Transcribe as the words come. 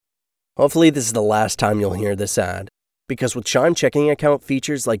Hopefully this is the last time you'll hear this ad. Because with Chime checking account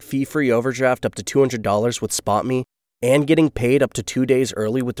features like fee-free overdraft up to $200 with SpotMe and getting paid up to 2 days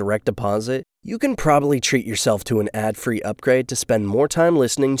early with direct deposit, you can probably treat yourself to an ad-free upgrade to spend more time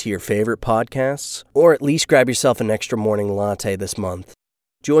listening to your favorite podcasts, or at least grab yourself an extra morning latte this month.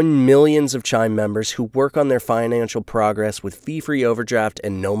 Join millions of Chime members who work on their financial progress with fee-free overdraft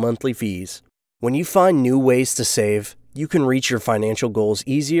and no monthly fees. When you find new ways to save, you can reach your financial goals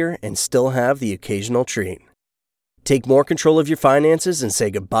easier and still have the occasional treat. Take more control of your finances and say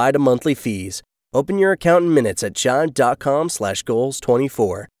goodbye to monthly fees. Open your account in minutes at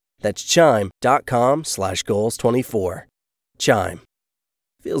chime.com/goals24. That's chime.com/goals24. Chime.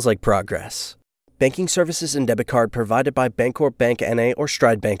 Feels like progress. Banking services and debit card provided by Bancorp Bank N.A. or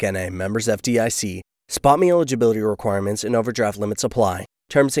Stride Bank N.A. Members FDIC. SpotMe eligibility requirements and overdraft limits apply.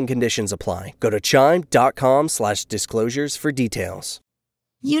 Terms and conditions apply. Go to chime.com/disclosures for details.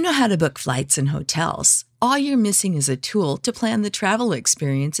 You know how to book flights and hotels. All you're missing is a tool to plan the travel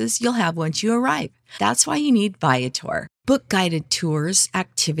experiences you'll have once you arrive. That's why you need Viator. Book guided tours,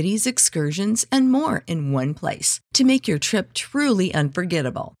 activities, excursions, and more in one place to make your trip truly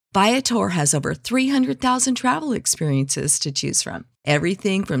unforgettable. Viator has over 300,000 travel experiences to choose from.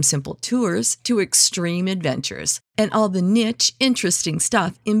 Everything from simple tours to extreme adventures and all the niche, interesting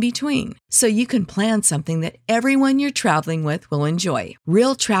stuff in between. So you can plan something that everyone you're traveling with will enjoy.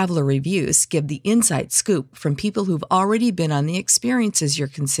 Real traveler reviews give the inside scoop from people who've already been on the experiences you're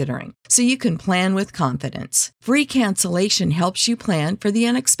considering. So you can plan with confidence. Free cancellation helps you plan for the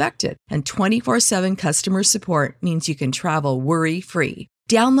unexpected. And 24/7 customer support means you can travel worry-free.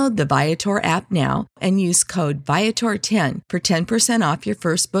 Download the Viator app now and use code Viator10 for 10% off your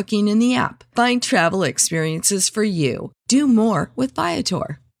first booking in the app. Find travel experiences for you. Do more with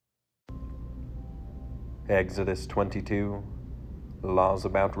Viator. Exodus 22. Laws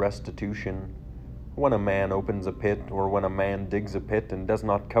about restitution. When a man opens a pit, or when a man digs a pit and does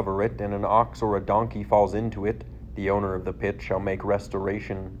not cover it, and an ox or a donkey falls into it, the owner of the pit shall make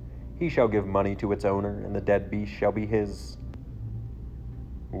restoration. He shall give money to its owner, and the dead beast shall be his.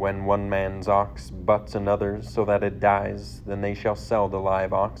 When one man's ox butts another's so that it dies, then they shall sell the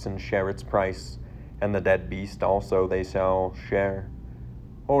live ox and share its price, and the dead beast also they shall share.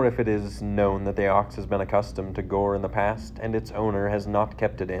 Or if it is known that the ox has been accustomed to gore in the past, and its owner has not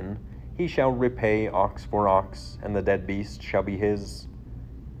kept it in, he shall repay ox for ox, and the dead beast shall be his.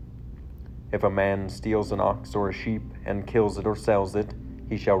 If a man steals an ox or a sheep, and kills it or sells it,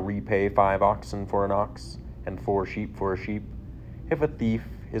 he shall repay 5 oxen for an ox, and 4 sheep for a sheep. If a thief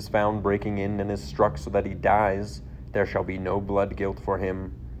is found breaking in and is struck so that he dies, there shall be no blood guilt for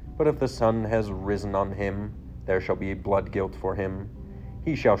him. But if the sun has risen on him, there shall be blood guilt for him.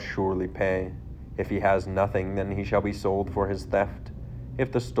 He shall surely pay. If he has nothing, then he shall be sold for his theft.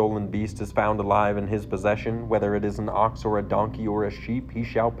 If the stolen beast is found alive in his possession, whether it is an ox or a donkey or a sheep, he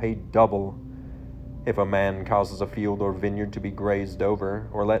shall pay double. If a man causes a field or vineyard to be grazed over,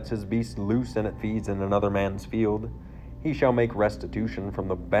 or lets his beast loose and it feeds in another man's field, he shall make restitution from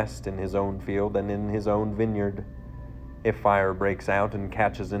the best in his own field and in his own vineyard. If fire breaks out and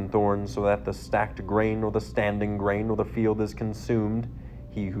catches in thorns so that the stacked grain or the standing grain or the field is consumed,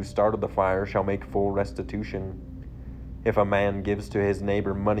 he who started the fire shall make full restitution. If a man gives to his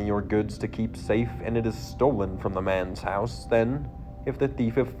neighbor money or goods to keep safe, and it is stolen from the man's house, then, if the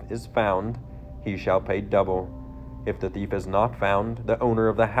thief is found, he shall pay double. If the thief is not found, the owner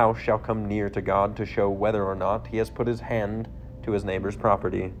of the house shall come near to God to show whether or not he has put his hand to his neighbor's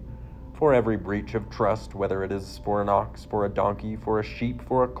property. For every breach of trust, whether it is for an ox, for a donkey, for a sheep,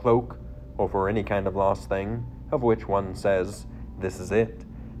 for a cloak, or for any kind of lost thing, of which one says, "This is it,"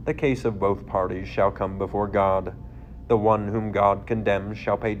 the case of both parties shall come before God. The one whom God condemns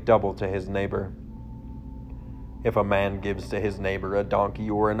shall pay double to his neighbor. If a man gives to his neighbor a donkey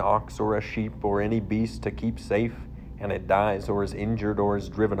or an ox or a sheep or any beast to keep safe, and it dies or is injured or is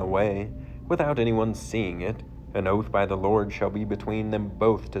driven away, without anyone seeing it, an oath by the Lord shall be between them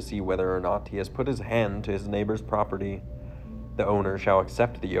both to see whether or not he has put his hand to his neighbor's property. The owner shall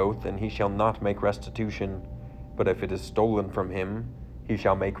accept the oath, and he shall not make restitution. But if it is stolen from him, he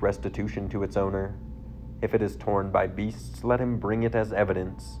shall make restitution to its owner. If it is torn by beasts, let him bring it as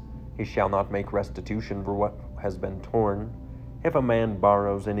evidence. He shall not make restitution for what has been torn. If a man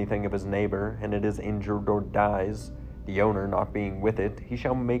borrows anything of his neighbor, and it is injured or dies, the owner not being with it, he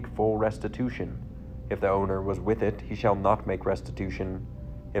shall make full restitution. If the owner was with it, he shall not make restitution.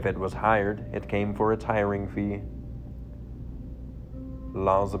 If it was hired, it came for its hiring fee.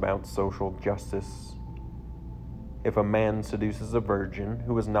 Laws about social justice. If a man seduces a virgin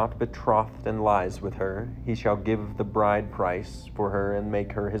who is not betrothed and lies with her, he shall give the bride price for her and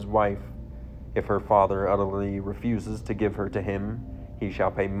make her his wife. If her father utterly refuses to give her to him, he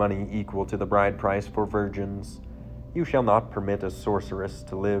shall pay money equal to the bride price for virgins. You shall not permit a sorceress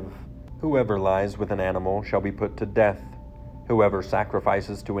to live. Whoever lies with an animal shall be put to death. Whoever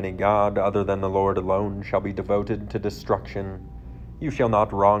sacrifices to any god other than the Lord alone shall be devoted to destruction. You shall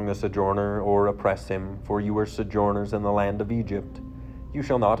not wrong the sojourner or oppress him, for you were sojourners in the land of Egypt. You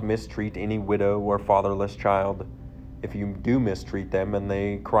shall not mistreat any widow or fatherless child. If you do mistreat them and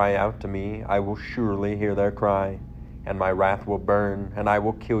they cry out to me, I will surely hear their cry, and my wrath will burn, and I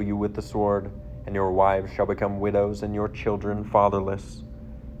will kill you with the sword, and your wives shall become widows and your children fatherless.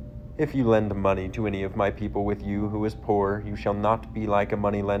 If you lend money to any of my people with you who is poor, you shall not be like a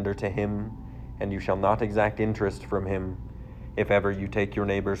moneylender to him, and you shall not exact interest from him. If ever you take your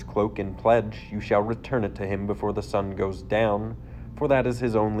neighbor's cloak in pledge, you shall return it to him before the sun goes down, for that is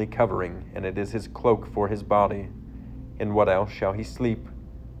his only covering, and it is his cloak for his body. In what else shall he sleep?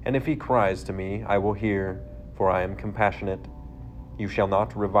 And if he cries to me, I will hear, for I am compassionate. You shall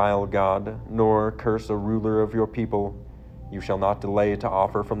not revile God, nor curse a ruler of your people. You shall not delay to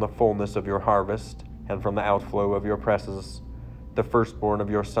offer from the fullness of your harvest, and from the outflow of your presses. The firstborn of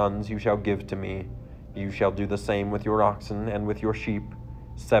your sons you shall give to me. You shall do the same with your oxen and with your sheep.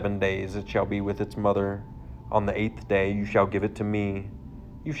 7 days it shall be with its mother. On the 8th day you shall give it to me.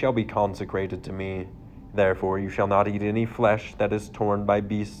 You shall be consecrated to me. Therefore you shall not eat any flesh that is torn by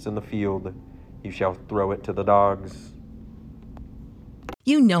beasts in the field. You shall throw it to the dogs.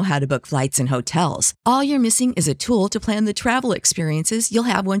 You know how to book flights and hotels. All you're missing is a tool to plan the travel experiences you'll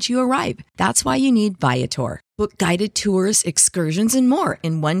have once you arrive. That's why you need Viator. Book guided tours, excursions, and more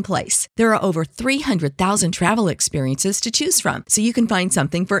in one place. There are over 300,000 travel experiences to choose from, so you can find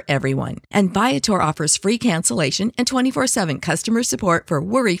something for everyone. And Viator offers free cancellation and 24/7 customer support for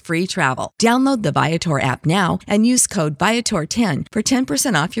worry-free travel. Download the Viator app now and use code Viator10 for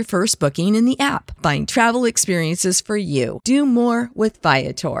 10% off your first booking in the app. Find travel experiences for you. Do more with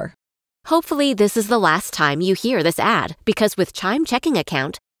Viator. Hopefully, this is the last time you hear this ad, because with Chime Checking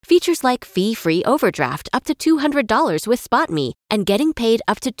Account, features like fee-free overdraft up to $200 with SpotMe and getting paid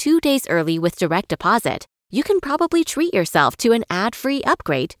up to 2 days early with direct deposit, you can probably treat yourself to an ad-free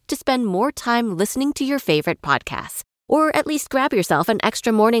upgrade to spend more time listening to your favorite podcasts. Or at least grab yourself an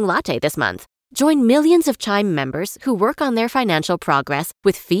extra morning latte this month. Join millions of Chime members who work on their financial progress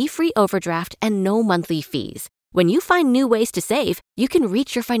with fee-free overdraft and no monthly fees. When you find new ways to save, you can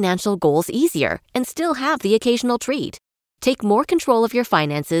reach your financial goals easier and still have the occasional treat. Take more control of your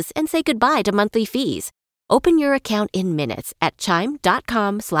finances and say goodbye to monthly fees. Open your account in minutes at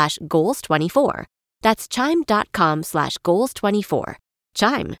chime.com/goals24. That's chime.com/goals24.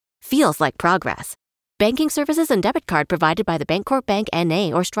 Chime feels like progress. Banking services and debit card provided by the Bancorp Bank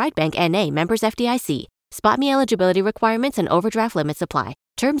N.A. or Stride Bank N.A. members FDIC. SpotMe eligibility requirements and overdraft limits apply.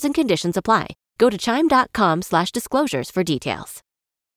 Terms and conditions apply. Go to chime.com/disclosures for details.